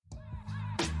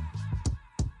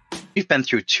we've been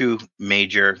through two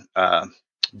major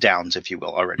downs, if you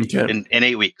will, already in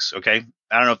 8 weeks. Okay.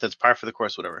 I don't know if that's par for the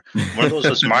course, whatever. One of those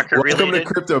was market related. Welcome to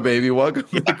crypto, baby. Welcome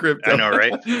to crypto. I know,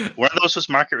 right? One of those was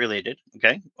market related.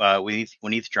 Okay.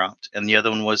 When ETH dropped, and the other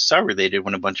one was SAR related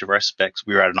when a bunch of our specs,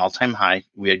 we were at an all-time high.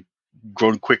 We had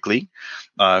grown quickly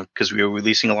because we were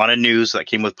releasing a lot of news that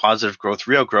came with positive growth,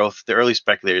 real growth. The early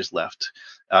speculators left.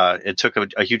 It took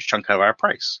a huge chunk out of our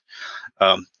price.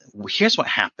 Here's what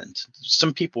happened.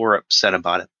 Some people were upset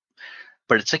about it,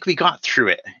 but it's like we got through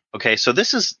it. Okay. So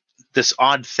this is this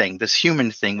odd thing, this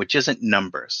human thing, which isn't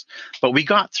numbers, but we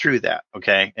got through that.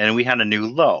 Okay. And we had a new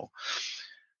low.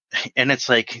 And it's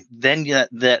like, then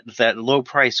that low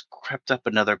price crept up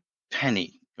another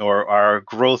penny, or our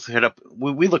growth hit up.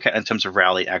 We look at it in terms of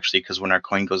rally, actually, because when our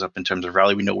coin goes up in terms of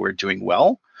rally, we know we're doing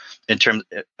well in terms,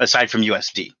 aside from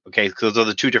USD. Okay. Because those are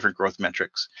the two different growth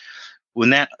metrics. When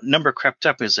that number crept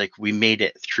up, it's like we made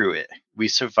it through it. We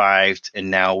survived,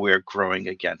 and now we're growing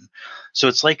again. So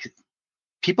it's like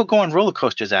people go on roller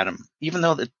coasters, Adam, even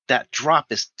though that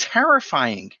drop is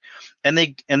terrifying,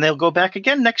 and they'll go back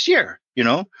again next year.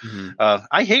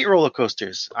 I hate roller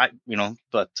coasters.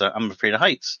 But I'm afraid of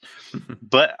heights.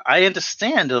 But I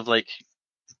understand of like,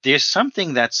 there's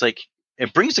something that's like,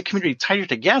 it brings the community tighter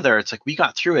together. It's like we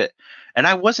got through it, and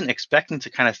I wasn't expecting to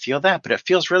kind of feel that, but it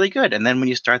feels really good. And then when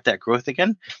you start that growth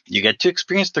again, you get to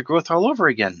experience the growth all over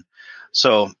again.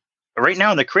 So right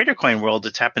now in the creator coin world,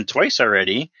 it's happened twice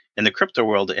already. In the crypto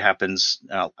world, it happens,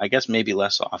 I guess, maybe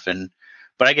less often.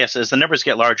 But I guess as the numbers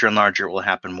get larger and larger, it will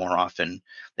happen more often.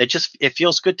 It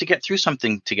feels good to get through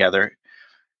something together.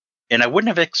 And I wouldn't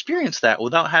have experienced that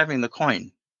without having the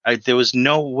coin. There was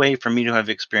no way for me to have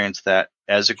experienced that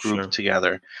as a group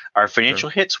together. Our financial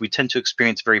hits, we tend to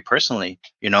experience very personally.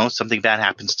 Something bad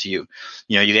happens to you.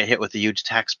 You get hit with a huge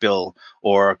tax bill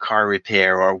or a car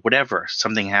repair or whatever.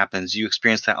 Something happens. You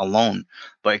experience that alone.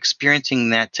 But experiencing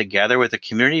that together with a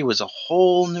community was a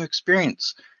whole new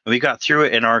experience. And we got through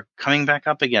it and are coming back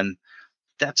up again.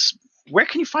 Where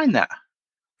can you find that?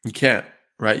 You can't,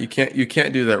 right? You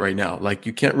can't do that right now. Like,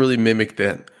 you can't really mimic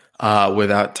that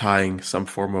without tying some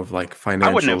form of like financial.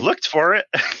 I wouldn't have looked for it.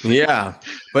 Yeah,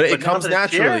 but it comes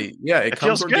naturally. It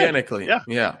comes organically. Good.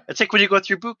 Yeah. It's like when you go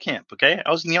through boot camp. Okay,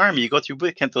 I was in the Army. You go through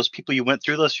boot camp. Those people you went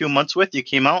through those few months with, you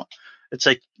came out. It's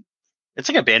like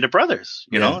a band of brothers.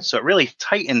 You know, so it really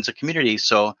tightens a community.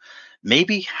 So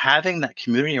maybe having that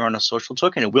community around a social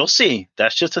token, and we'll see.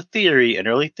 That's just a theory, an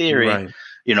early theory. Right.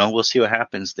 We'll see what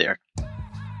happens there.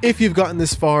 If you've gotten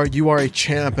this far, you are a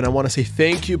champ, and I want to say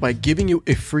thank you by giving you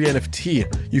a free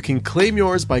NFT. You can claim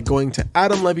yours by going to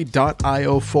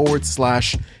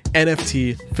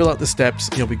adamlevy.io/NFT, fill out the steps,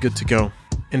 and you'll be good to go.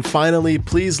 And finally,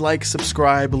 please like,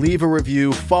 subscribe, leave a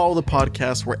review, follow the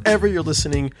podcast wherever you're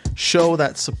listening, show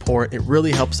that support. It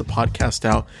really helps the podcast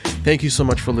out. Thank you so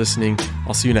much for listening.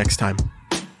 I'll see you next time.